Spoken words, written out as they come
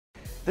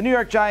The New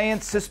York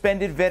Giants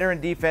suspended veteran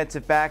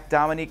defensive back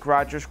Dominique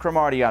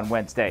Rodgers-Cromartie on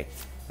Wednesday.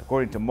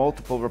 According to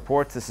multiple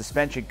reports, the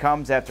suspension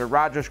comes after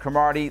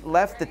Rodgers-Cromartie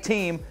left the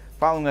team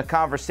following a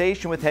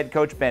conversation with head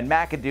coach Ben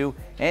McAdoo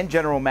and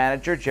general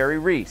manager Jerry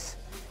Reese.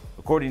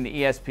 According to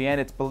ESPN,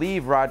 it's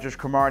believed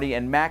Rodgers-Cromartie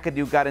and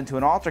McAdoo got into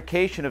an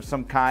altercation of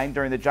some kind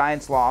during the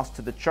Giants' loss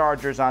to the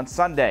Chargers on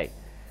Sunday.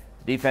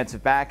 The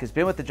defensive back has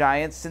been with the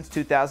Giants since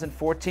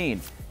 2014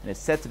 and is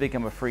set to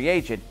become a free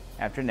agent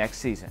after next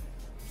season.